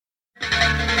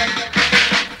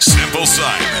Simple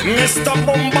Simon, Mr.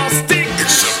 Bombastic,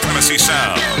 Supremacy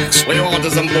Sounds. we want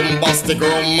some bombastic,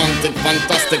 romantic,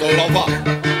 fantastic lover.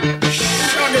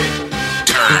 Shaggy,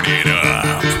 Turn it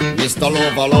up. Mr.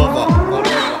 Lover.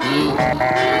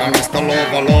 Mr.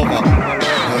 Lover.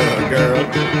 Girl,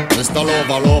 Mr.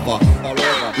 Lover.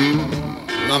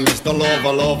 Mr.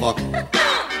 Lover.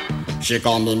 She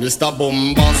call me Mr.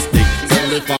 Bombastic, tell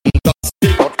me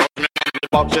fantastic.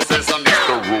 But she says I'm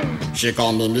Mr. Room. She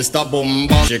call me Mr.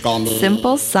 Bombastic. She call me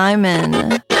Simple Simon.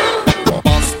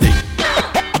 Bombastic.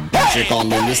 She call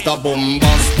me Mr.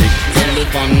 Bombastic, tell me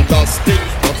fantastic.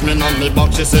 Touch me on me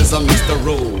back, she says I'm Mr.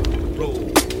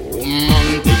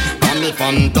 Romantic. Call me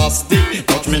fantastic.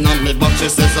 Touch me on me back, she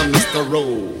says I'm Mr.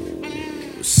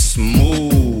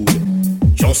 Smooth,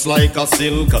 just like a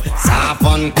silk. Soft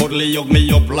and cuddly, hug me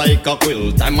up like a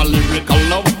quilt. I'm a lyrical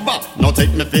lover. Now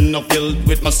take me thin or filled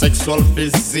with my sexual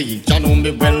physique. You know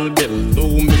me well, Bill. Do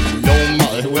me, oh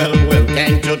my, well,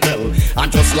 can't you tell? I'm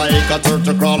just like a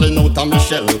turtle crawling out of my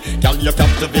shell. Girl, you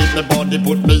captivate my body,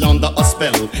 put me under a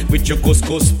spell. With your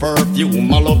couscous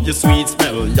perfume, I love your sweet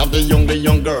smell. You're the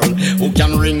young girl who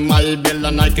can ring my bell,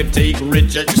 and I can take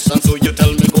rejection. So you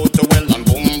tell me go to well, I'm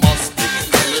bombastic.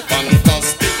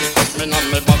 Fantastic, touch me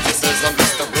on my back, she says I'm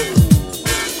Mr.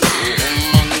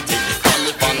 Romantic. Call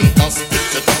me fantastic,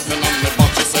 she touch me on my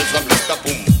back, she says I'm Mr.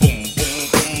 Boom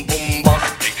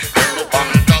Bombastic. Call me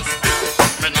fantastic,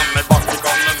 touch me on my back, she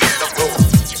call me Mr.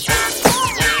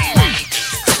 Romantic.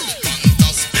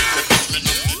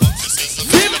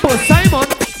 Simple Simon.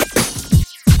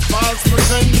 False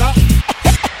pretender,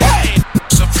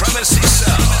 Supremacy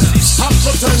Sounds. stop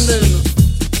pretending.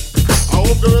 I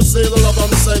hope you will see the love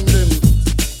I'm sending.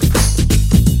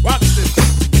 Watch this.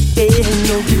 Ain't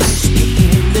no use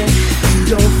pretending you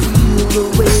don't feel the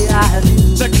way I do.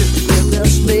 Check it. In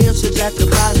this message that your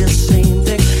body's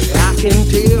sending, I can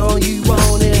tell you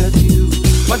want it too.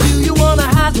 But do you wanna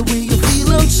hide the way you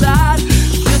feel inside?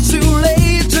 It's too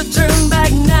late to turn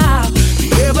back now.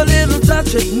 Every little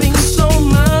touch, it means so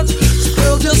much. So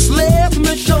girl, just let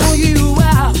me show you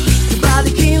out. Your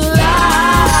body can't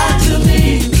lie to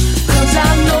me, 'cause I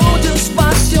know just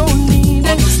what you're needing.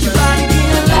 Your body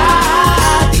can't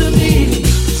lie to me.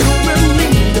 So we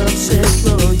need a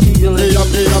sexual healing.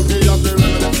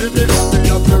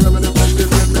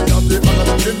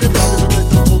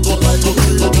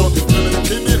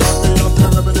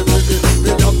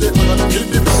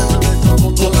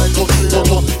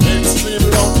 Extreme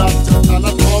love that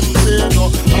cannot complain.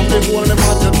 I'm the only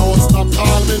man you know, stop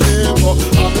calling me name.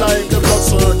 I'm like the blood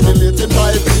circulating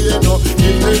my vein.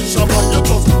 It reach up on your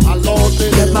toes, allow me.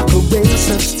 Let my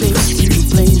caresses take you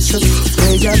places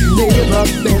where you've never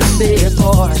been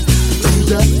before. To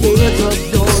the edge of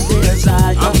your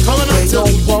desire, I'm coming where up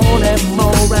you to- want it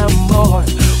more and more.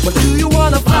 What do you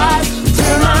wanna fight?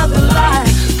 Turn out the light.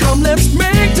 Come, let's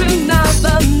make tonight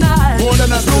the night. More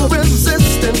than a There's no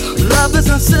resisting, love is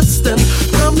insistent.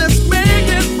 Come, let's make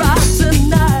it right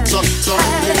tonight. So,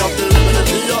 me up the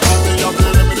remedy, me up the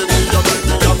remedy, me up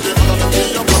the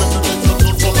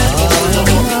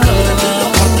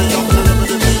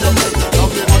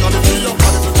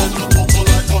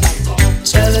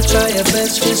Tell her try your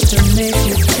best just to make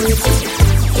you quick.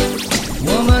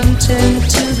 Woman, tend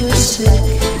to the sick.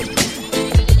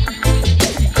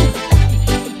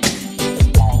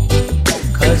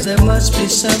 Cause there must be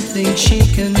something she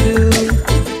can do.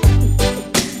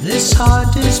 This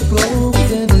heart is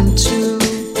broken in two.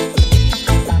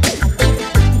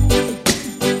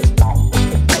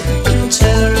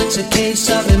 Tell her it's a case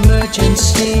of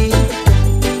emergency.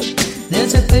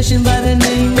 There's a patient by the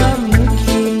name of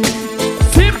Mickey.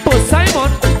 Simple Simon.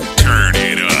 Turn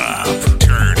it up.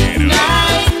 Turn it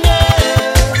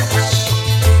up.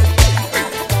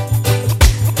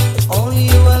 Only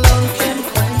you alone can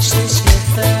quench this here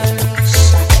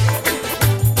thirst.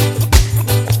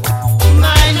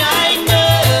 My night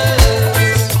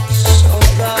nurse, so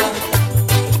dark.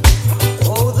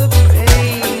 Oh, the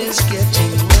pain is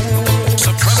getting worse.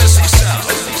 Supremacy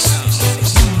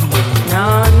Sounds.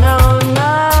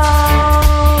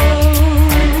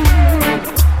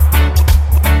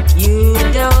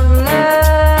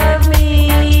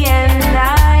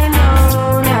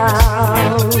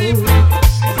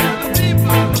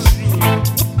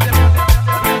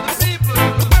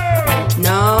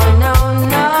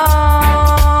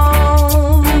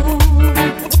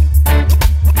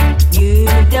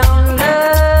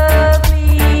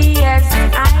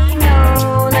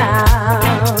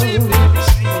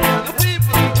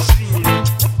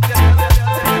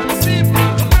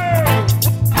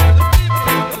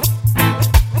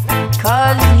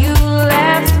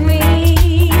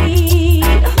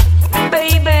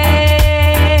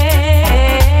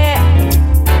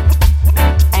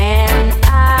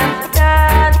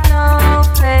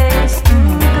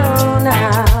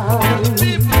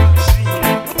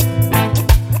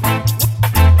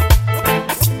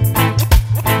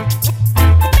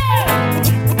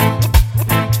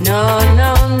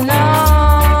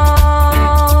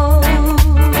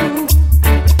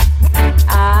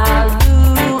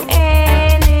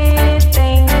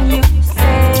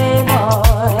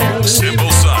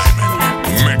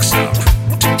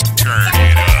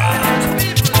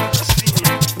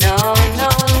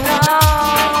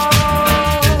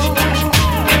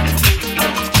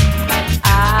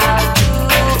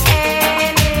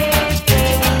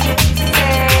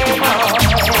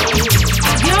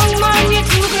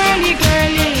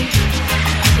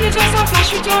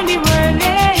 on the world,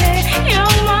 eh?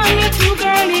 Young man, you're too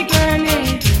girly,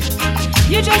 girly.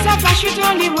 You just a flash it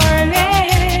on the world,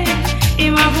 eh?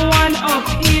 Him have one up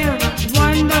here,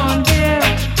 one down there,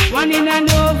 one in a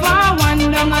Nova,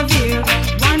 one down a Veer.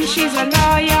 One she's a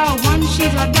lawyer, one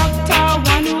she's a doctor,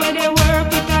 one where they work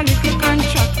with a little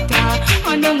contractor.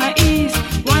 One down a east,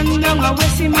 one down a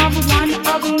west. Him have one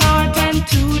up north and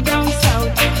two down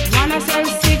south. One a sell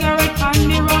cigarette on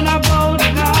the runabout,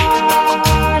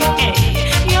 Lord. Hey,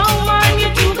 young man, you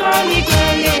too girly,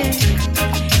 girly.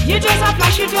 You just a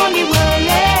flash it on the world,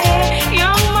 eh?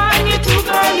 Young man, you too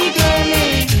girly,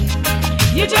 girly.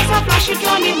 You just a flash it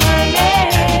on the world, eh?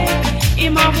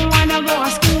 Him have wanna go to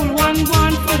school, one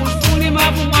fool. Him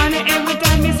have one every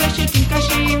time he say she think a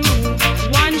she rude.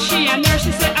 One she a nurse,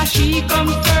 she say a she come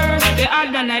first. The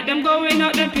other night them going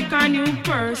out, them pick her new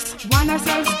purse. One a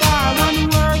sell star, one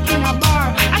work in a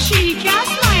bar. A she can't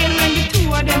smile when the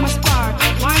two of them a spar.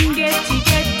 One getty,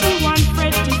 one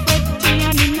fretty,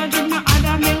 and him no drink no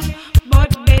other milk. But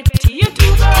Betty, you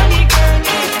too girly,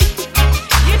 girly.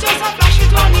 You just a flash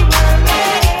it on the world,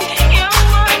 eh? Young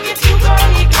man, you too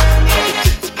girly, girly.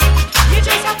 You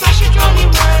just a flash it on the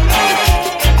world,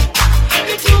 eh?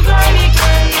 You too girly,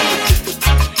 girly.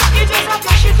 You just a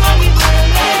flash it on the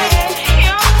world, eh?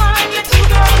 Young man, you too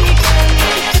girly, girly.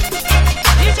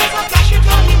 You just a flash it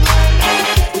on the world, eh?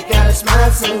 You got a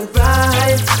smile so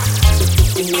bright.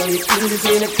 You know you could have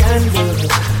been a candle.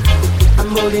 I'm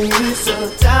holding you so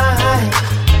tight.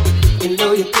 You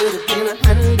know you could have been a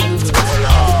handle.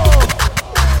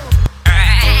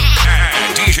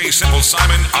 And DJ Simple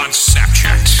Simon on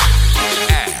Snapchat.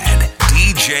 And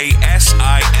DJ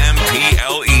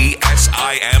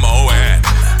SIMPLESIMON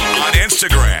on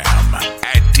Instagram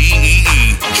at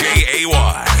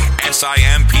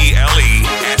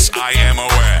DEJSIMPLESIMON.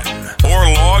 Or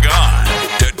log on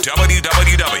to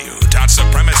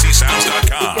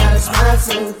www.supremacysounds.com. You got a smile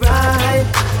so bright.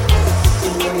 You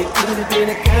know you could have been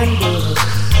a candle.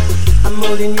 I'm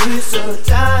holding you so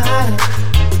tight.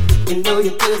 You know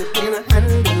you could have been a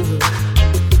handle.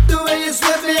 The way you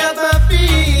swept me off my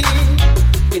feet.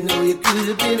 You know you could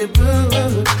have been a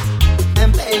broom.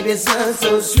 And baby, sounds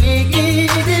so sweet.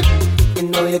 You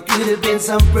know you could have been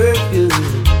some perfume.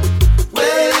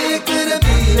 Well, you could have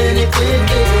been anything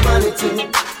you wanted to.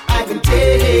 I can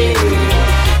tell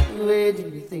the way you do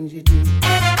the things you do. I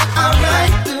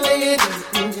like the way you do the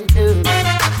things you do.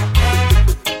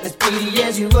 As pretty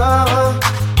as you are,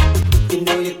 you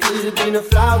know you could have been a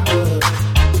flower.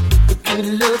 You could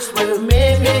have looked for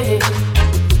me.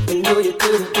 You know you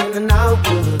could have been an hour.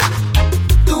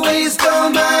 The way you stole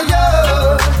my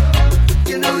love,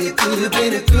 you know you could have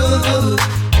been a groove.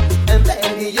 And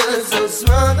baby, you're so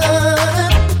smart.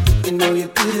 You know you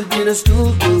could have been a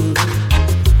stool.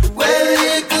 Well,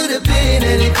 you could have been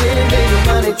anything that you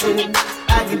wanted to.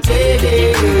 I can tell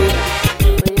you.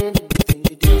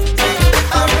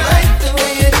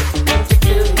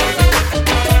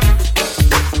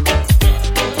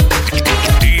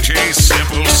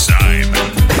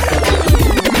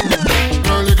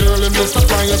 Mr.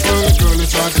 Flyers, girly,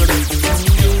 chocolate.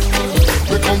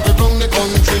 We come from the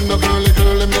country, no girly,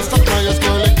 Mr. Flyers,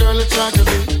 girly, chocolate.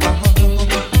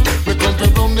 We come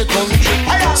from the country.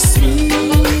 Sweet,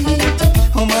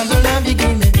 oh man, the love you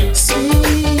give me,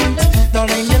 sweet.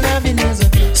 Darling, your loving is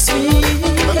sweet.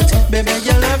 Baby,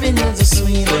 your loving is the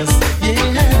sweetest,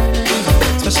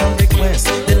 yeah. Special request,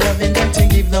 the loving that you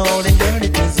give, the holding girl,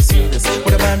 it is the sweetest.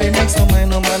 What about the next to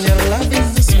mine, oh man, your love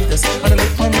is the sweetest. And I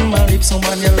look on my lips, oh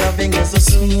man, your loving is the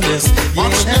sweetest, yeah.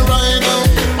 Watch the ride out.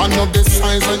 I know the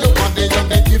size of your body and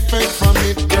the effect from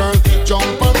it, girl.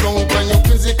 Jump around when your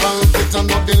physical fit. I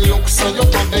know the looks of your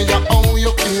body and how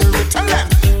you feel it. Tell them,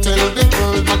 tell the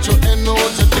girl that you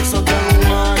energetic, so girl,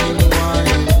 wine.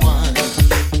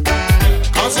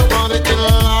 Cause your body can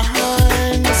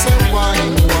line, you say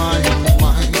wine.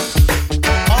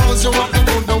 Cause you want to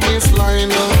go the waistline.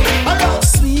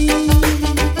 Sweet,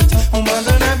 oh man,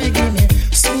 the love you give me,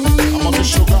 sweet. I'm on the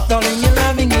sugar. Darling, your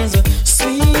loving is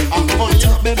sweet.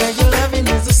 Baby, your loving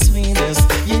is the sweetest,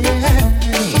 yeah.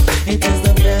 It is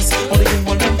the best. Only you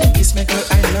want to kiss me, girl,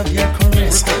 I love your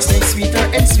caress. Stay sweeter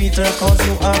and sweeter, cause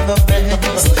you are the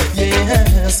best,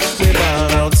 yes.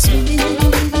 Without sweet,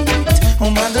 oh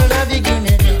man, the love you give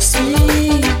me,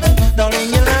 sweet. Darling,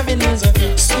 your loving is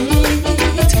sweet.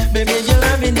 Baby, your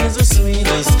loving is the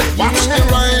sweetest, yeah. Watch the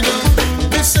rider.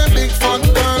 This a big fat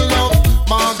girl love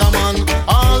mother man.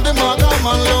 All the mother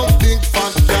man love big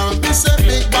fat girl. This a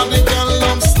big body girl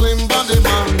love slim body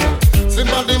man. Slim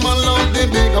body man love the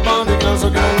big body girl. So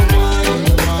girl, wine.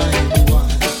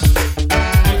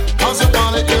 Cause your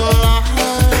body girl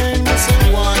line.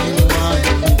 Say wine.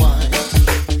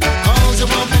 Cause your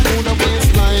body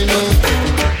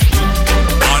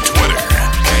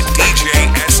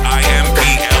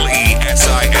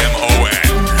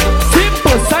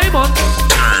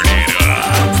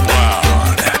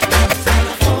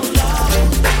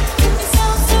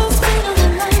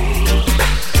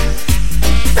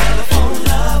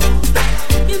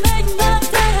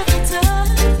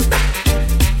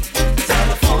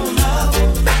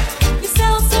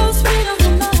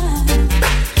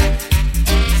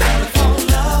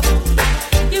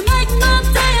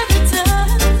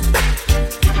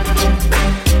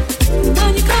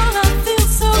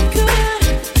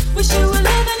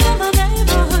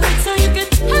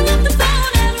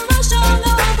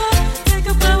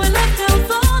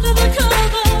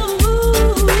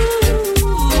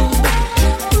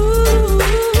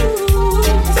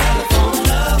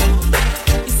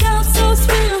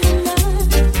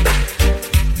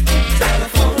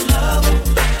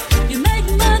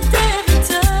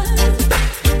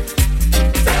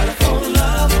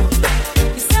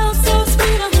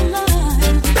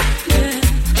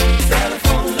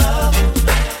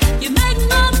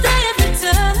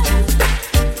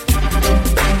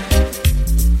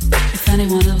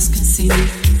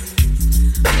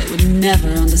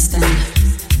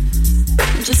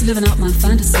my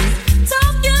fantasy.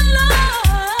 Talking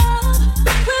love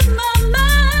with my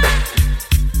mind.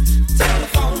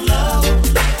 Telephone love.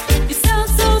 You sound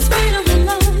so sweet on the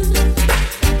line.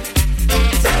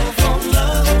 Telephone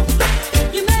love.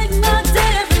 You make my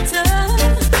day every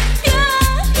time.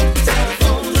 Yeah.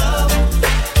 Telephone love.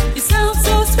 You sound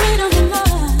so sweet on the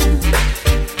line.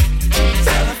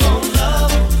 Telephone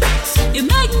love. You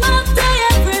make my day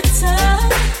every time.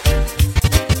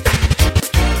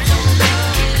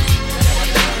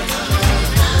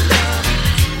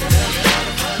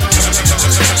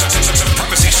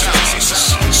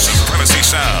 Supremacy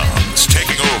Sounds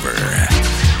taking over. I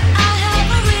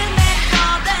have a real man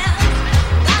problem.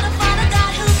 Gotta find a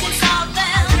guy who can solve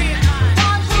them.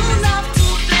 One who loves to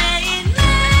play in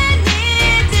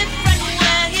many different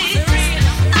ways.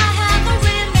 I have a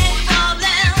real man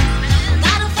problem.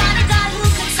 Gotta find a guy who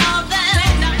can solve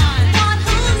them. One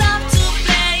who loves to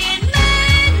play in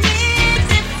many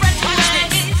different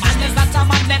ways. Man is not a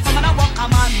man left, I'm gonna walk a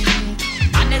man.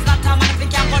 Man is not a man if he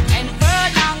can't go 10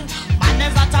 furlong. Man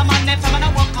is not a man if I'm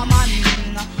gonna walk a man.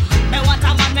 Me want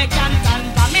a man me can stand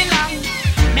for me long.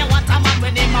 Me want a man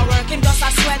with him a working just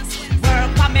a sweat.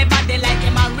 Work on me body like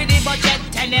him a ready budget.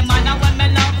 Tell him man a when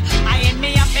me love, I ain't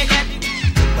me a forget.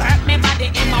 Work me body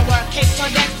him a work it to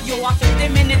death. You a 50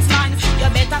 minutes man,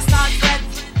 you better start breath.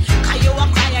 Cause you a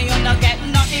cry and you no get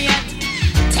nothing yet.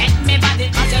 Take me body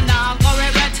cause you not go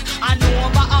regret. And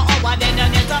over a hour then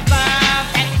you need to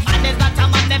perfect. Man is not a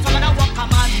man if I'm gonna walk a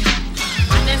man.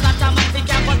 Man is not a man if he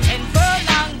can go 10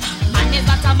 furlong. Man is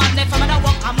not a man if I'm gonna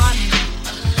walk a man.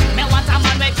 Me want a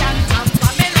man we can stand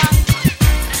for me long.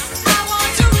 I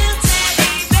want a real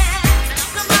teddy bear.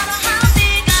 No matter how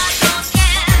big I don't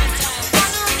care.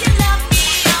 One who can love me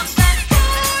up and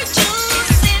pour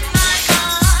juice in my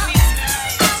cup.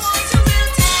 I want a real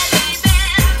teddy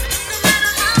bear. No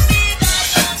matter how big I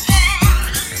don't care.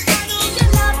 One who can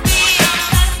love me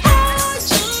up and pour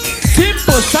juice.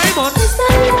 Simple Simon. Mr.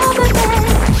 Loverman,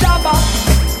 Jabba.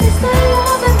 Mr.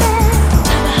 Loverman,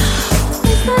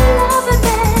 Mr.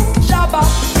 Loverman, Jabba.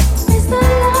 Mr.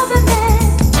 Loverman,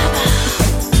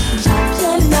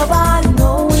 Champion lover,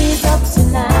 know he's up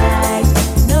tonight.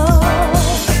 No,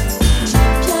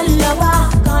 champion lover,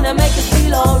 gonna make you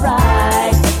feel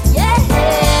alright. Yeah,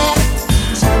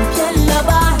 champion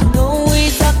lover, know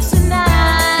he's up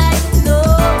tonight. No,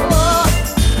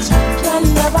 champion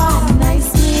lover,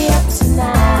 nicely up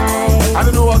tonight. I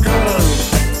don't know a girl.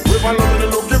 If I love you,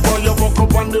 looking for you, walk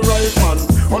up on the right man.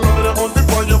 I love you, hunting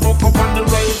for you, walk up on the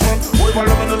right man. If I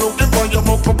love you, looking for you,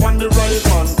 walk up on the right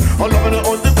man. I love you,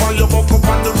 hunting for you, walk up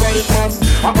on the right man.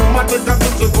 I'm a magic and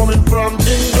coming from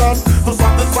England to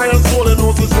satisfy her soul and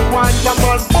also she wants a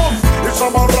man. If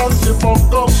someone runs, she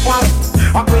fucked up fast.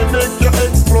 I pray make you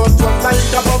explode just like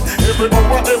a bomb. Every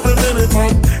hour, every minute,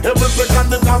 man. Every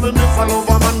second, they call me Miss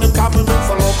Lover, man. They call me Miss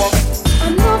Lover.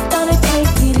 I'm not gonna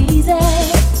take it easy.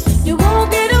 You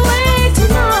won't get away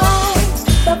tonight.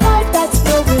 The vibe that's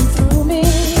flowing through me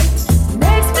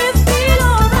makes me feel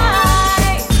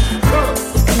alright.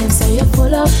 You claim say you're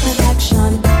full of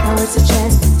affection. Now it's a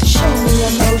chance to show me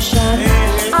emotion.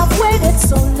 I've waited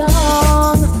so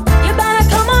long. You better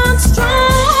come on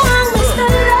strong, Mr.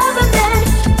 Loverman.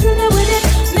 Thrill me with it,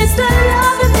 Mr.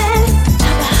 Loverman.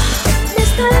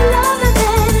 Mr.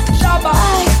 Loverman, I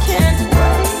can't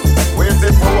wait.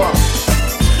 Waiting for what?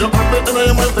 You have me in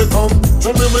your mouth, come to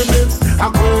me with it. I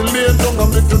can't lay down and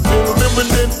make you feel me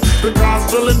with it. Because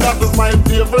chilling that is my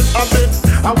favorite habit.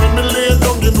 And when me lay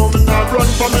down, you know me not run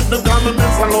from it. They call me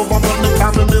Miss Lover, man, they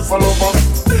call me Miss Lover.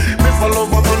 Miss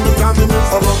Lover, man, they call me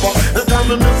Miss Lover. They call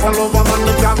me Miss Lover, man,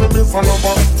 they call me Miss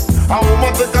Lover. A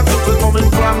woman take a trip, she coming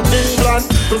from England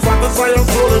to satisfy her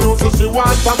soul and also she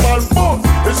wants a man. But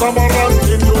if someone runs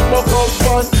in you, fuck up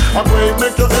fun. I pray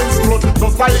make you explode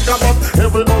just like a bomb.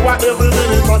 Every hour, every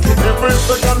minute, and every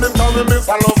second, they call me Miss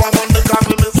Lover, man, they call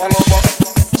me Miss Lover.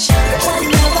 Champion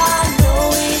lover,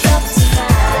 know he's up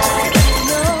tonight.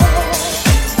 No,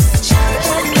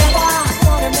 champion lover,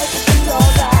 gonna make you feel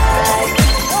alright.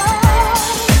 Oh,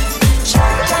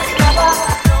 champion lover,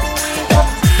 know he's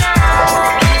up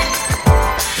tonight.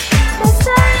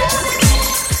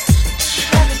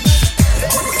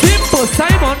 Simple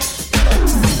Simon.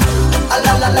 A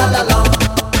la la la la la.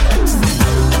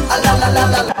 A la la la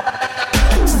la la.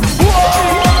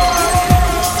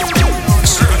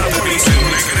 Serving up the beats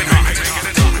and making it hot.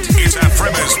 It's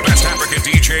Africa's Best African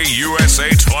DJ USA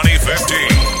 2015.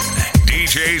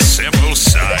 DJ Simple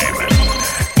Simon.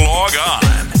 Log on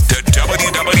to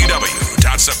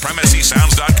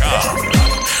www.supremacysounds.com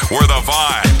where the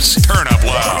vibes turn up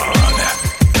loud.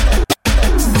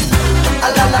 A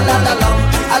la la la la long,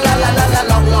 a la la la la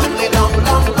long, long, long,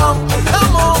 long, long.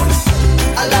 Come on.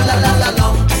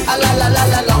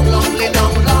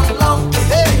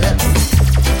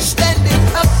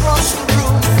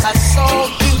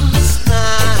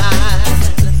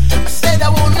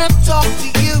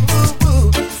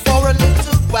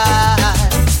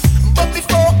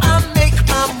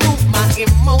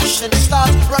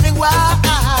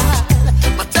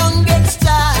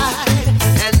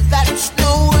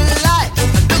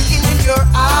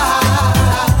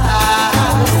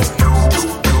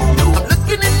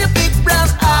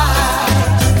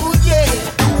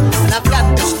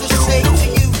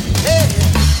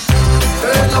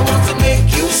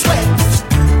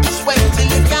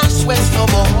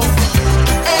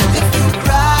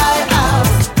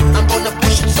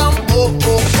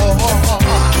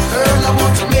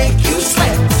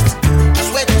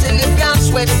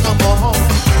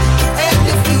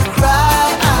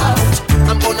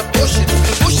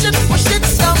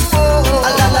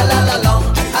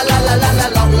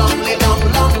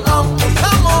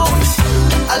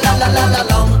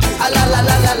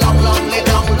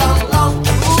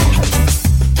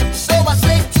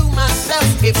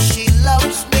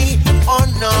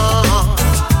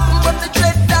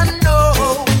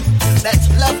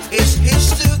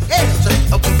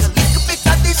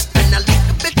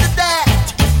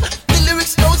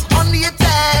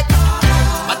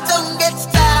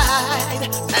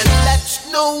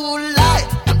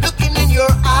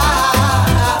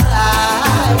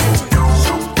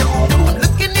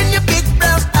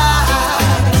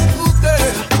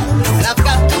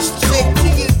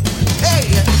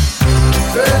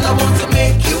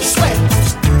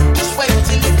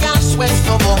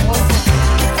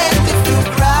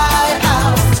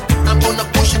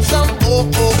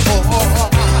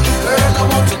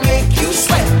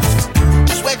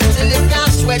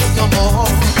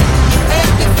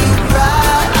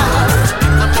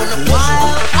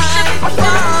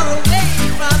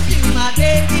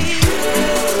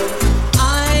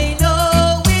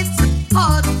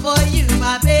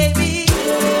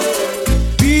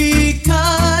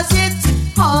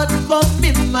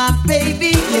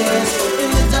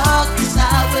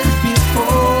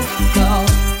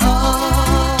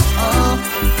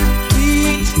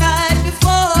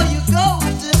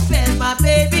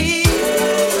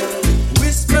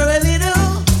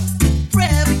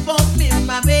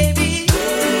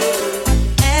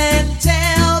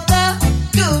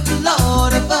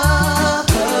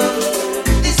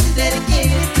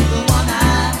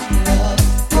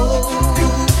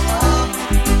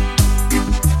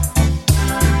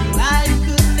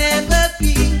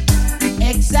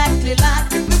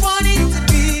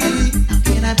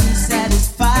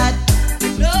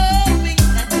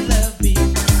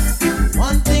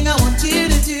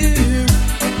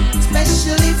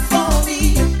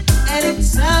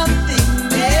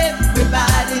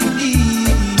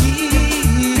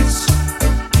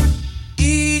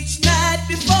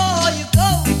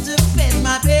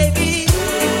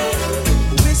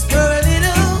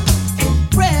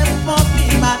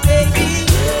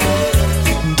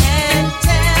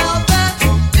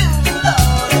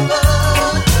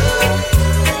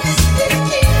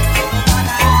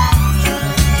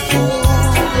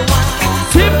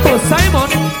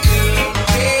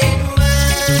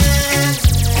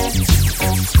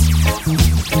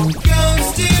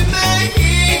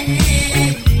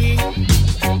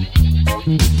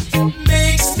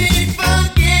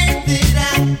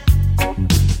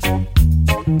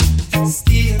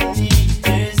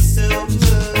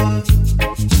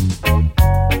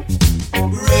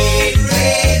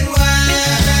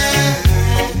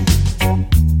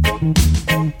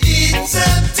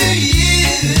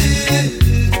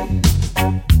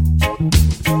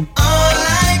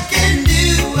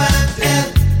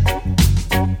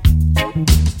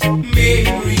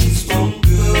 Memories won't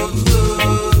go.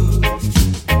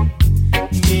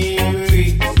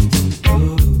 Memories won't go.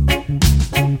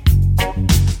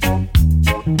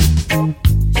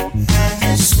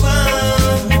 I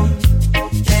swore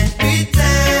that we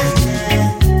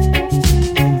died.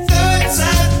 Thoughts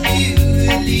of you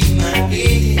leave my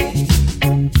head.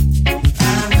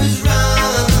 I was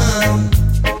wrong.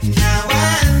 Now I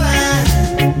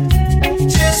find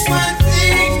just one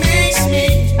thing makes me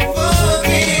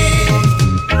forget.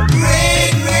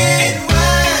 Red, red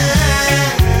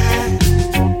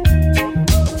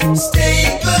wine, stay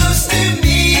close to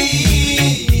me.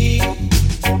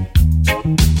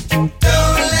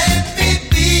 Don't let me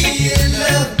be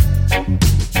alone.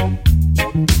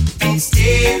 It's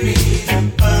tearing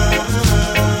apart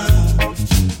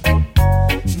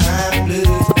my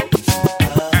blood.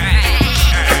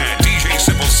 DJ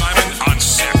Simple Simon on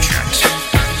Snapchat.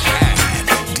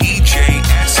 DJ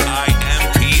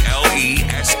SIMPLESIMON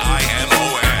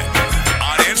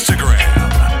on Instagram.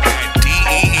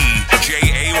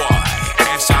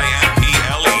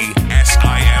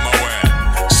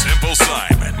 DEEJaySIMPLESIMON. Simple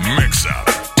Simon. Mix up.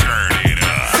 Turn it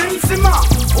up. Simsima,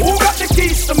 who got the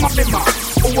keys to my bima?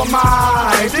 Who am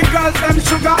I? The girls them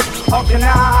sugar. How can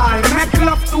I make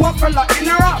love to a fella in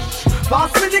a rush?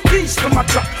 Pass me the keys to my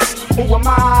trucks. Who am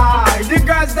I? The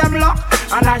girls them lock.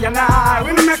 And I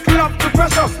we make love to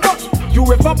precious. But you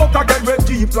ever buck again with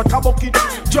deep like a bucket.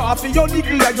 Draw for your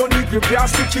niggle like your niggle can't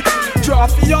stitch it. Draw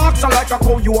for your oxen like a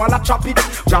cow, you wanna chop it.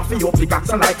 Draw for your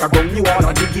pickaxe like a gun, you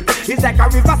wanna dig it. It's like a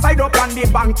riverside up on the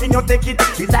bank and you take it.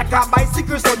 It's like a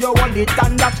bicycle so you hold it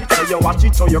and dash it. So you watch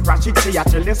it, so you crash it. She a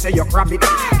tell you say you grab it.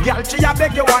 Girl, she a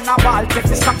beg you wanna ball, take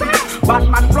the stop it.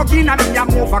 Batman plug in and me a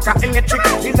move like a electric.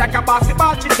 It's like a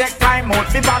basketball, she take time out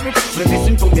to bar it. You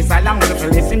listen to me silent, you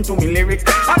listen to me lyrics.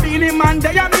 I be the man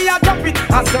there and me a drop it.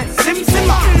 I said Sim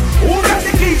Simma, who got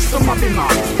the keys to my bima?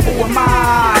 Who am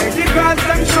I? The girls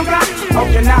them sugar. How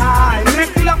can I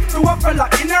make love to a fella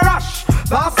in a rush?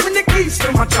 Pass me the keys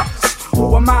to my trucks.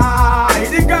 Who am I?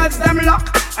 The girls them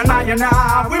lock. And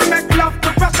I we make love to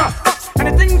pressure.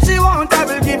 Anything she want, I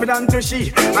will give it unto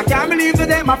she. I can't believe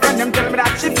today my friend them tell me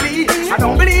that she flee. I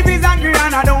don't believe he's angry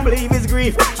and I don't believe he's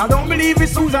grief. I don't believe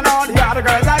it's Susan all the other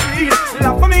girls I need.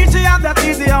 Love for me, she have that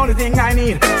is the only thing I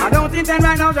need. I don't intend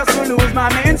right now just to lose my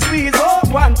main squeeze. Oh,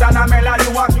 Guantanamela,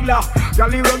 you a killer.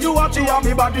 Girl, you watch it on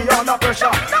me body under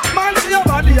pressure. Man, see your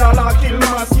body all a kill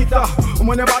mosquito.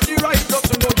 When your body right, just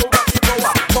to know you got the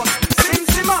power. But Sim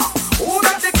Simma, who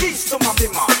got the keys to my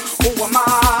bima? Who am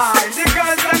I? The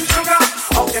girls them sugar.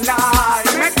 How can I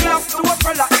make love to a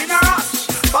fella in a rush?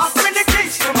 Pass me the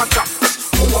keys to my truck.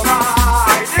 Who am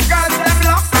I? The girls them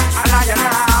lock. And I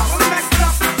will make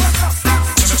love to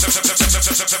a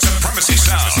Supremacy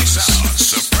Sounds.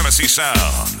 Supremacy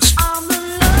Sounds. I'm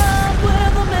in love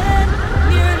with a man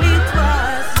nearly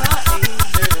twice my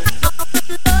age. I'm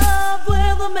in love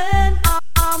with a man.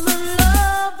 I'm in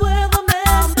love with a man.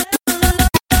 I'm in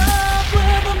love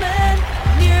with a man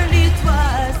nearly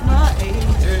twice my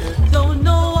age. Don't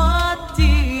know what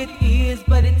it is,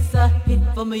 but it's a hit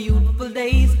for my youthful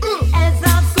days. As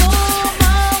I go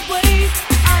my way,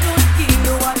 I don't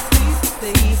care what people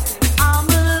say. I'm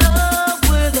in love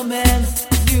with a man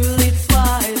nearly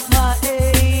twice my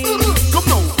age. Come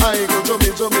now, I go to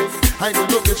me, I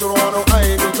go to Toronto,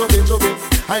 I go to me,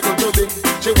 I go to me.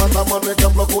 She want a man we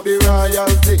can block out the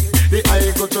royalty. The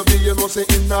I go to be, you know, say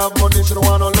in her money, she don't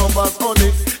want no lovers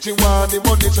honey. She want the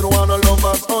money, she don't want no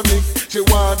lovers honey. She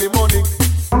want the money.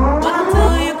 But I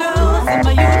tell you girls, in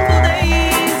my youthful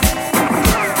days,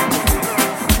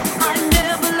 I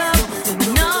never loved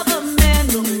another man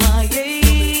my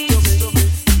age.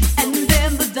 And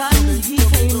then the done, he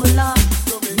came along,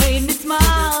 made me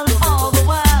smile all the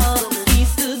while. He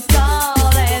stood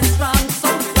tall and strong, so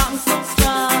strong, so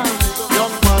strong.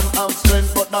 Young man have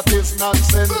strength, but that is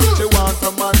nonsense. She want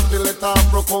a man till it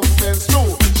have recompense.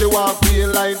 True, she want pay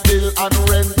like bill and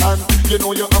rent. And you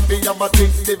know you have to have a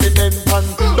big dividend. And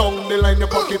down the line your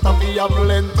pocket and be have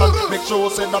length. And make sure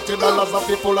say that your dollars are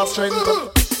full of strength.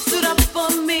 Stood up for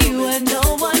me when no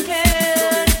one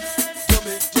cared.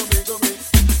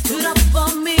 Stood up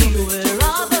for me where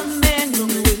other men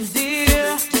wouldn't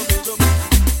dare.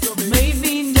 Made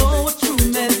me know what true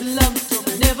man's love.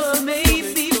 Never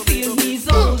made me feel he's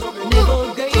old.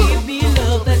 Never gave me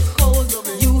love that's cold.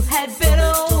 You had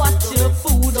better watch your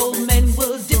food. Old men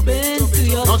will dip into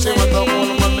your Now she want a plate.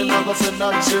 old man, me never say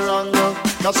that she wrong.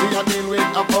 Cause she a deal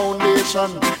with a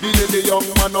foundation. The young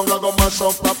man don't go mash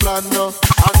up the plan.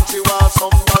 And she want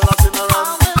some dollars in her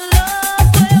hand. I'm in love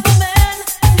with a man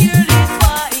nearly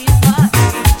twice my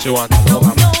age. She want to know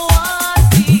Don't know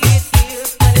what it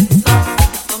is, but it's up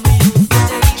for me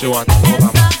today. She want a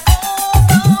lover man.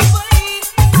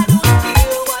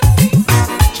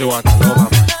 She want a lover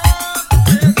man.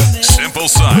 Simple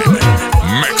Simon,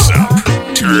 mix up,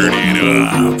 turn it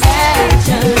up.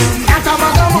 Action.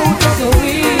 So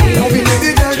we. Don't be made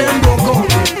the girl them broke out.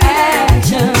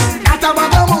 Action.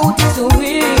 So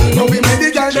we. Don't be made the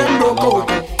girl them broke out.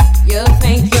 You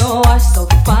think you are so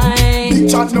fine. Big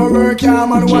chat no work, yeah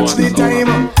man, watch the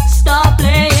time. Stop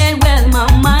playing with my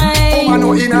mind. I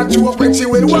know in a joke when she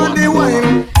will want the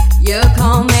wine. You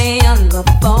call me on the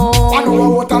phone. I know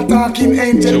what a talking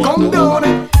angel come down.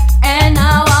 And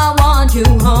now I want you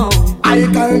home. I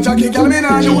tell Jackie girl me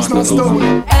nah use no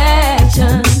stone.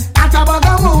 Action. At a bag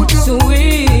of mouth,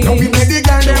 Sweet. don't be made the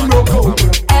girl them broke out.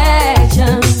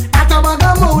 Action. At a bag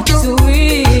of mouth,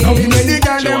 Sweet. don't be made the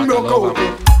girl them broke out.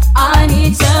 I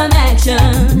need some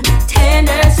action.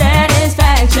 Tender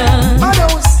satisfaction.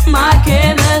 My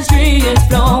chemistry is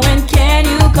flowing. Can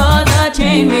you cause a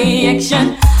chain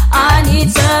reaction? I need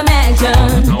some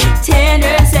action.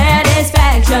 Tender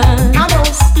satisfaction.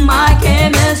 My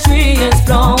chemistry is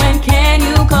flowing. Can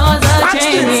you cause a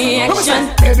chain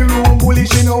reaction? Bedroom bully,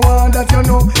 she no want that you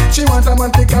know. She want a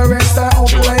man to caress her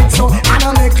up like so. And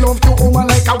I make love to woman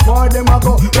like a war them a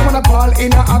go. Woman a ball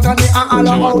in a agony and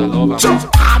all about.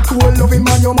 Hardcore loving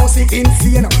man, you must be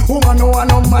insane. Woman no want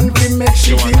no man to make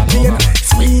she feel pain.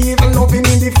 Sweet loving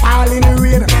in the falling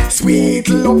rain. Sweet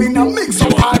loving a mix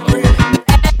of heartbreak.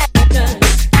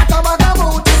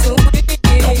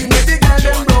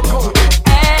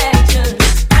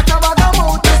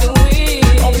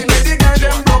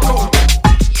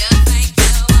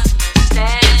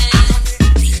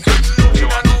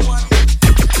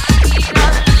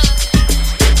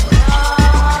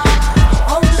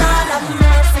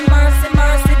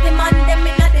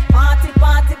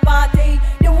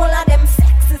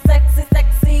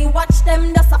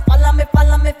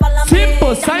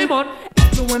 Simon.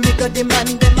 So when me go demand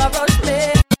them a rush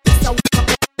me.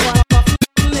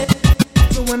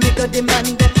 So when me go demand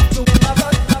them,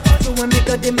 so when me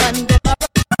go demand them,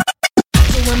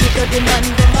 so when me go demand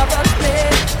them a rush me.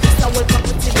 So what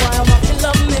property boy I want to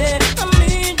love me. I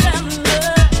need them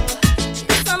love.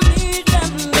 Yes, I need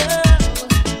them love.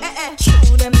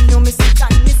 Show them know me sick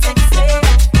and me sexy.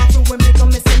 So when me go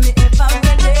me see me ever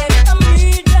ready. I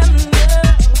need them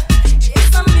love.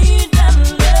 Yes, I need them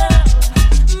love.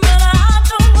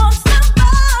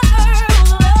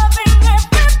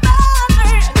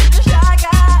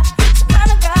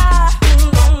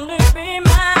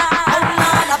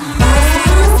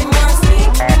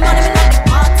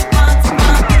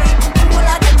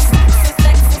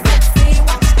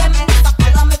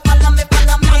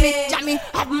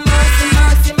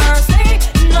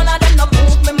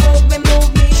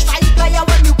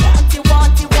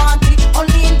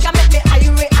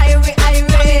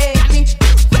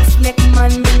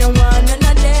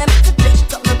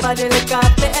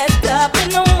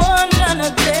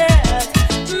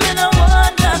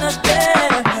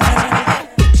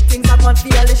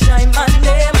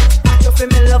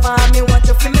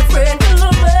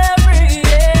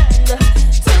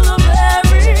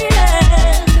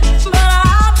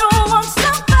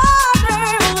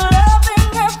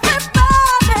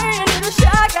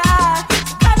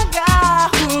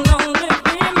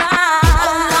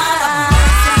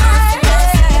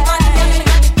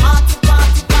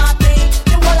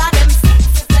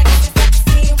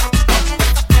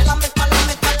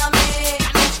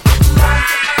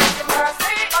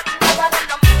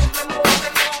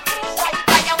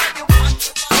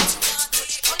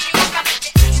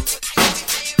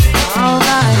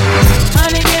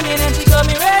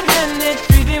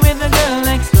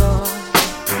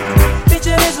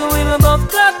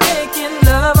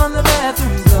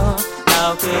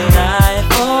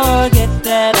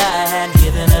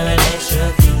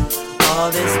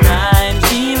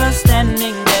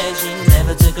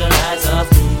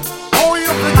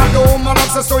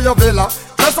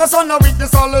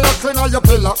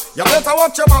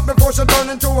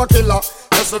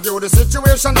 Review the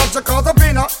situation that you call the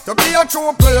winner. To be a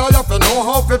true player, you have to know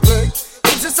how to play.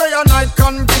 If she say a night,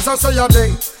 convince her say a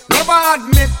day. Never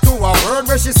admit to a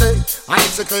word where she say. And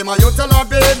if she claim her, you tell her,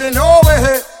 baby, no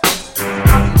way.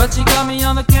 But she caught me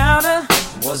on the counter.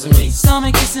 Wasn't me. Saw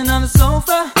me kissing on the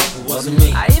sofa. Wasn't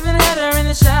me. I even had her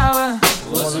in the shower.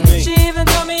 Wasn't me. She even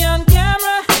caught me on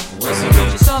camera. Wasn't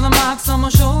me. She saw the marks on my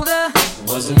shoulder.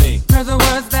 Wasn't me. Heard the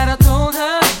words that I told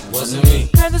her. Wasn't me.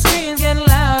 Heard the screams getting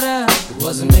louder.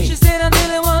 Wasn't me. She stayed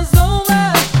until it was over.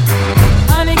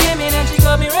 Honey came in and she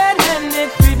caught me red-handed,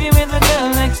 creepy with the girl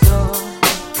next door.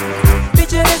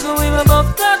 Picture this when we were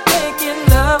both caught making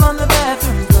love on the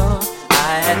bathroom floor.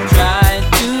 I had tried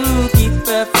to keep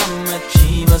her what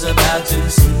she was about to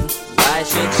see. Why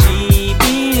should she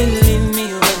believe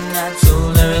me when I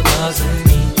told her it wasn't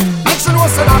me? She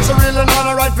knows that she really not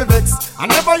a right for vex. I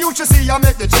never used to see her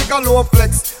make the jigger low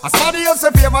flex. As somebody else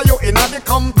in favor you in the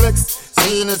complex.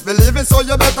 Seeing is believing, so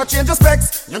you better change your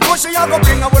specs. You know she a go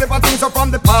bring a whole heap of things up from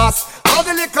the past. All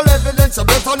the little evidence you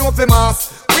better know for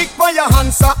mass. Quick for your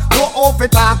answer, no off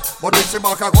it up. But if she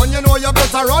back a gun, you know you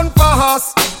better run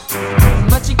fast.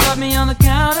 But she caught me on the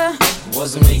counter. It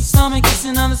wasn't me. Saw me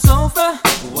kissing on the sofa.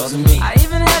 It wasn't me. I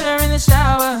even had her in the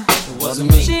shower. It wasn't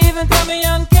me. She even caught me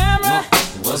on camera.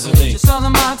 It wasn't me. She saw the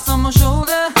marks on my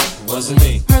shoulder. It wasn't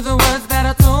me. Heard the words that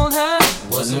I told her.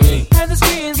 It wasn't me. Heard the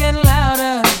screams getting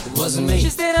louder. It wasn't me. She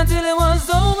stayed until it was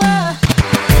over.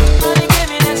 Honey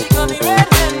came in and she caught me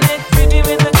red-handed, creepy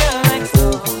with the girl next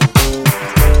door.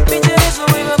 Picture this when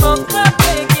we were both not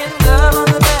making love on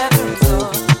the bathroom floor.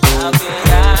 How could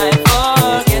I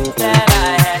forget that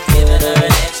I had given her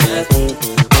an extra key?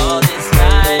 All this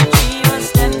time she was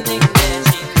standing there,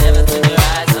 she never took her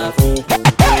eyes off me.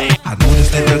 I know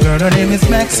this little girl, her name is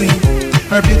Maxine.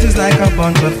 Her beauty's like a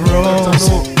bunch of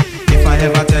roses. If I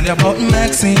ever tell you about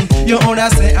Maxine, you older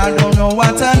say I don't know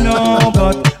what I know,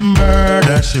 but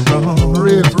murder she wrote.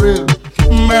 Real.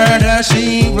 Murder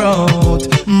she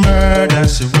wrote. Murder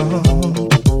she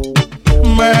wrote.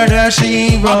 Murder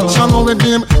she wrote. Action with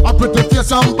him, a pretty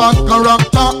face and bad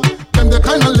character. Them the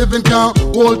kind of living can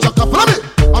hold chaka. Follow me.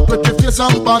 A pretty face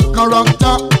and bad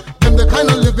character. Them the kind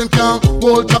of living can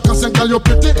hold chaka. Say girl you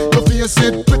pretty, your face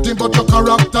it pretty, but your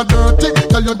character dirty.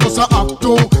 Girl you just a act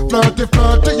too flirty.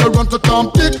 You run to Tom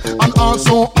Dick and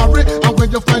also hurry. And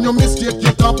when you find your mistake,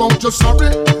 you talk about you sorry.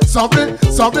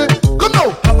 Go now.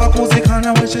 Have a cozy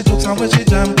corner where she jokes and where she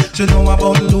jam. She know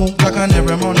about Luke like an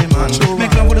every money man.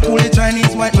 Make love with the coolest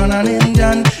Chinese, white man and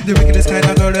Indian. The wickedest kind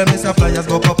of girl that Mr. Flyers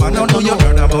go up and down. Know you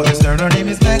heard about this girl, her name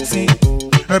is Maxine.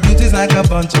 Her beauty's like a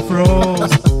bunch of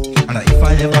roses. And if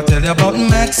I ever tell you about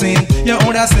Maxine, you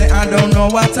older say I don't know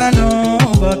what I know,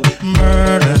 but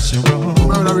murder she wrote.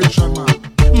 Murder Richard man.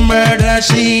 Murder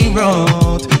she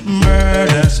wrote.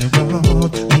 Murder she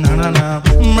wrote. Na.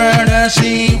 Murder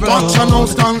she wrote. Watch her now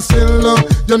stand still.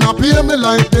 You not pay me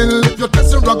like bill. If you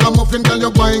test a ragamuffin, girl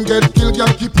you go and get killed. Girl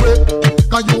keep wait.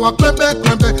 Cause you a crebe.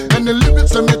 And the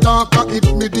lyrics when me talk, if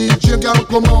me DJ girl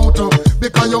come out.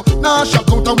 Because you nah shock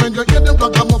out. And when you hear the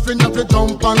ragamuffin, you have to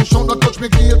jump and shout. Don't touch me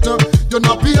gate. You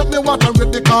not pay me what I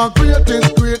read. Because great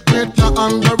is great. Can't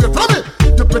under it from me.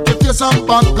 You pretty face and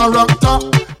bad character.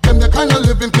 Them the kind of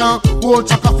living can hold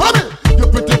chaka for me. You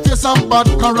pretty face and bad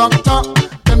character.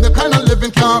 Them the kind of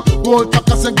living can hold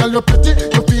chaka. Say girl you pretty,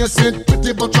 you face it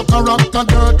pretty, but your character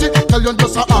dirty. Girl you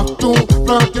just a act too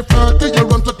flirty. You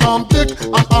run to Tom Dick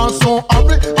and also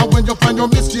hurry. And when you find your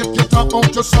mistake, you talk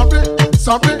out you sorry.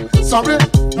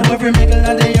 Now every middle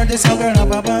of the year, this young girl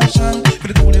have a passion for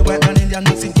the coolie white man Indian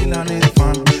mixing kill and it's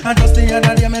fun. And just the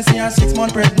other day, me see her 6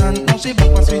 months pregnant. Now she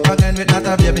back on sweet again with not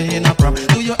a baby in a prom.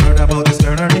 Do you heard about this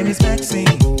girl? Her name is Maxine.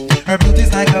 Her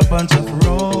beauty's like a bunch of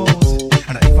roses.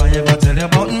 And if I ever tell you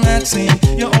about Maxine,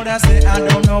 you older say I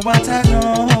don't know what I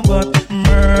know, but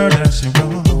murder she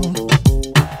wrote.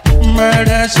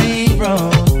 Murder she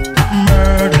wrote.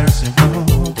 Murder she wrote.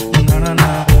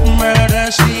 Na.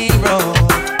 Murder she wrote.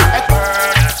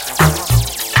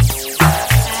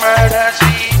 Murder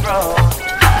she wrote.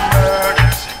 Murder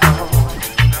she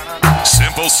wrote.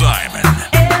 Simple Simon.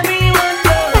 Everyone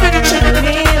knows you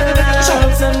need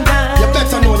love sometimes. You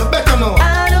better know.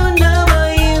 I don't know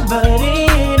about you, but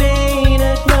it ain't a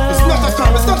crime. It's not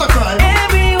a crime.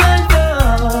 Everyone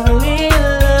falls in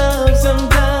love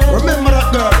sometimes. Remember that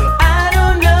girl. I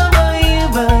don't know about you,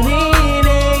 but it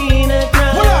ain't a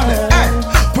crime. Hold on, hey,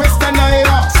 question I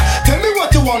ask. Tell me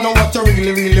what you wanna, what you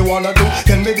really wanna do.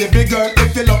 Tell me, baby girl,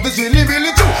 if your love is really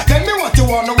true. Tell me what you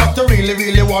wanna, what you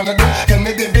really wanna do. Tell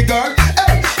me, baby girl,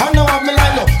 hey, I know I'm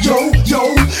like no.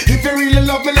 Yo, if you really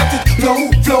love me, let it flow.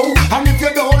 And if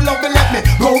you don't love me, let me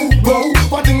go.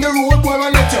 But in the road, boy, I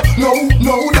let you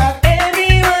know that.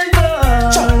 Everyone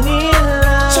falls in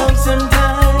love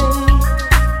sometimes.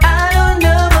 I don't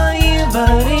know about you,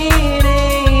 but it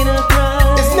ain't a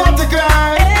crime. It's not a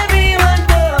crime. Everyone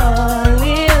falls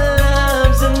in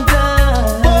love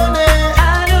sometimes.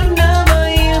 I don't know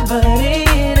about you, but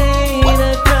it ain't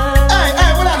a crime.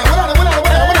 Hey, hold on.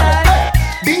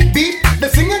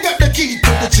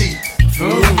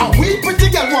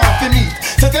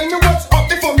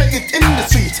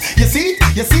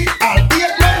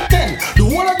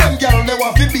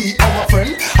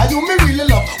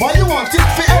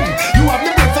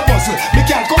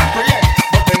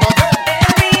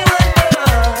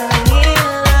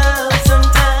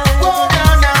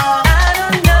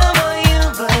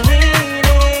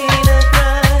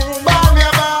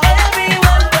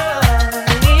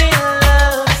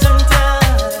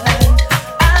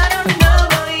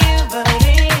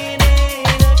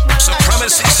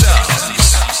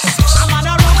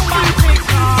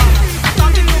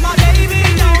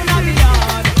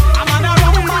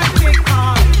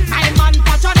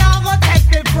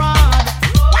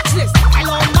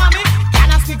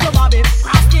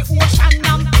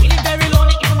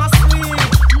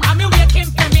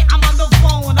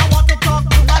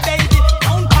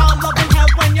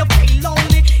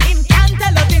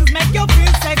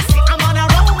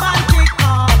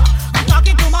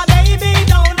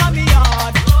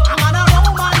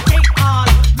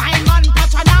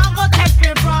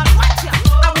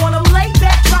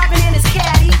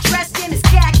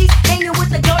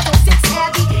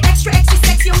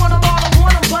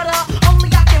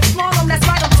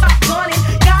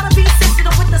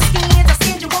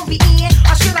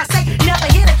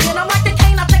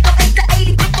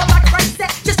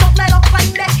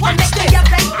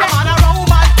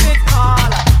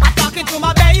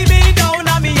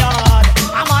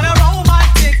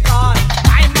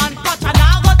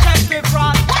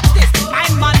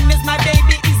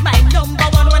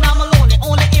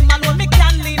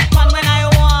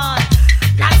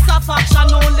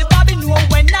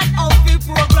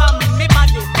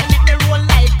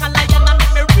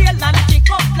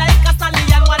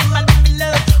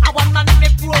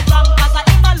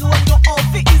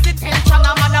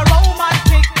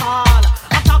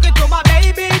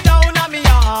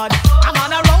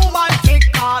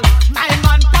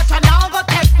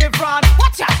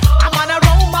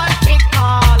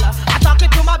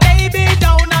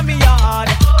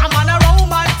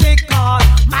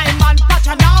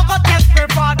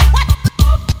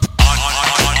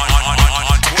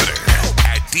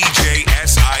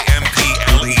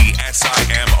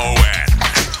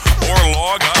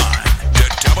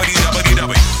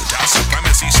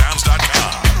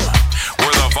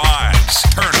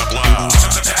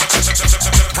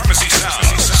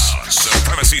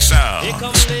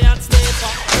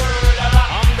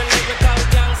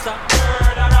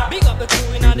 the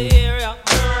crew in the area.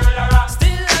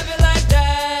 Still have it like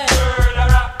that.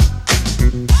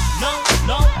 No,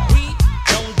 no, we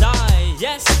don't die.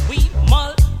 Yes, we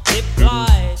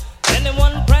multiply.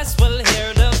 Anyone press will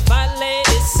hear the fat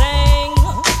lady sing.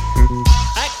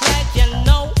 Act like you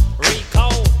know Rico.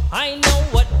 I know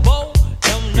what Bo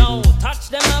don't know. Touch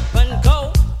them up and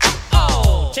go.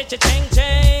 Oh, ching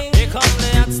ching. Here come the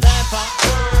hot stepper.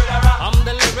 I'm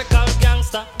the lyrical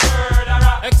gangster.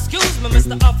 Excuse me,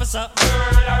 Mr. Officer.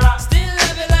 Still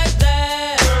have it like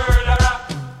that.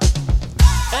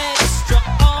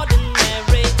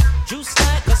 Extraordinary. Juice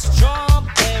like a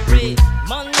strawberry.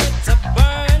 Money to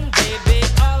burn, baby,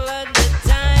 all of the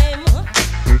time.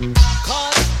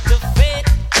 Caught the fate,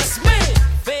 it's me.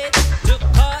 Fate to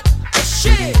cut the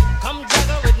shit. Come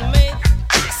juggle with me.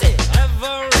 See,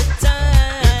 every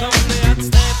time. Here come the hot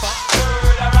stepper.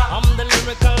 I'm the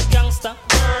lyrical gangster.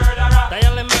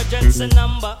 Dial emergency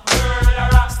number.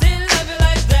 Still have it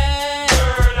like that.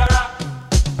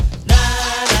 Na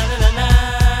na na na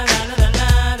na na na na na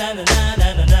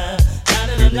na na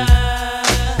na na.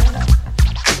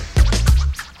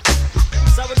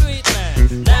 So we do it, man.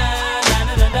 Na na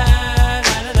na na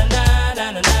na na na na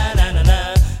na na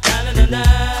na na na.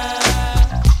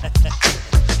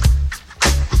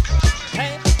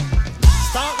 Hey,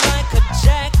 start like a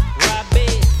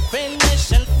jackrabbit,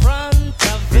 finish in front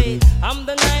of it. I'm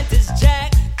the 90s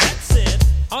Jack, that's it.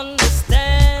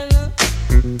 Understand?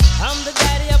 I'm the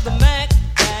daddy of the Mac.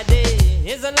 Daddy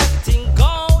is a lucky thing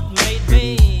God made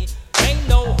me. Ain't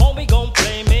no homie gon'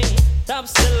 play me. Top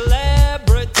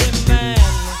celebrity man.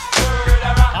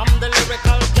 I'm the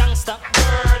lyrical gangster.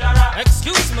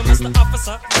 Excuse me, Mr.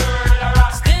 Officer.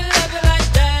 Still love you like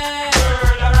that.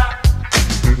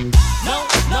 No,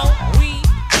 no, we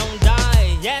don't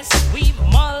die. Yes, we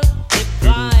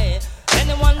multiply.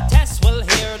 Anyone test will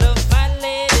hear the fat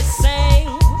lady sing.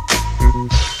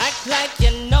 Act like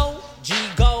you know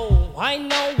G-Go. I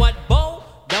know what Bo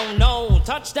don't know.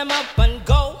 Touch them up and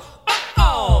go.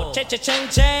 Oh,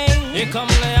 cha-cha-ching-ching. Here come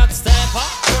the hot stepper.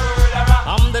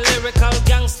 I'm the lyrical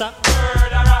gangster.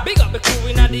 Big up the crew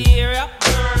in the area.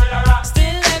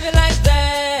 Still have it like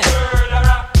that.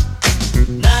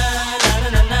 Na na na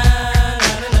na na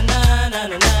na na na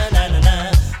na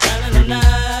na na na.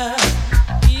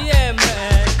 Yeah,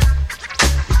 man.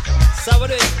 So we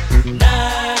do it. Na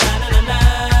na na na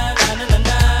na na na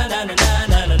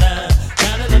na na na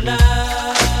na na.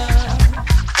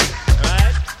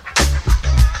 Right?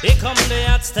 Here come the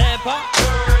hot stepper.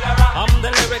 I'm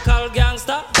the lyrical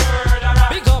gangster.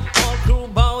 Big up all crew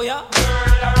bow ya.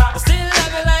 Still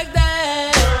have it like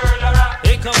that.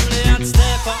 Here come the hot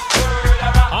stepper.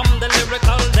 I'm the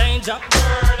lyrical danger.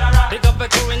 Big up the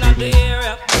crew in the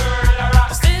area.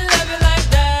 Still have it like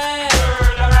that.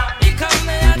 Here come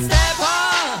the hot stepper.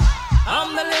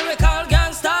 I'm the lyrical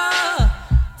gangster.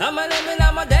 I'm a living,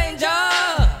 I'm a danger.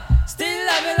 Still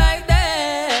have it like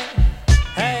that.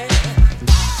 Hey.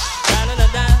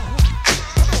 Da-da-da-da.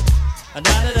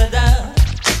 Da-da-da-da.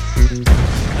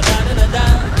 Da-da-da-da.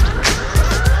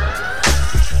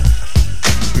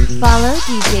 Follow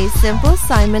DJ Simple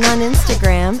Simon on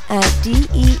Instagram at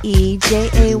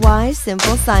DEEJAY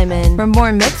Simple Simon. For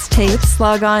more mixtapes,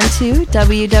 log on to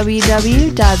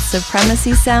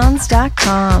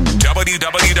www.supremacysounds.com.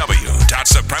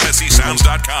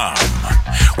 www.supremacysounds.com.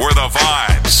 Where the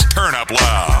vibes turn up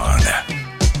loud.